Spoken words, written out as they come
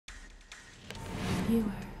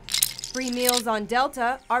viewer. Free meals on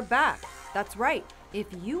Delta are back. That's right. If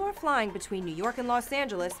you are flying between New York and Los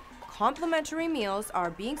Angeles, complimentary meals are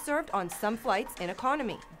being served on some flights in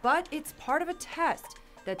economy. But it's part of a test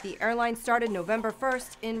that the airline started November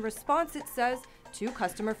 1st in response, it says, to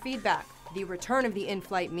customer feedback. The return of the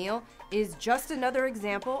in-flight meal is just another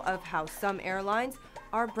example of how some airlines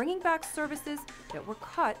are bringing back services that were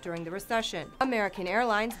cut during the recession. American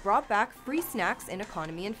Airlines brought back free snacks in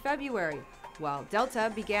economy in February, while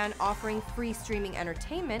Delta began offering free streaming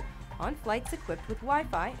entertainment on flights equipped with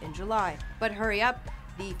Wi-Fi in July. But hurry up,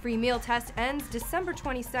 the free meal test ends December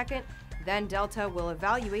 22nd, then Delta will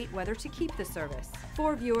evaluate whether to keep the service.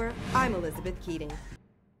 For Viewer, I'm Elizabeth Keatinge.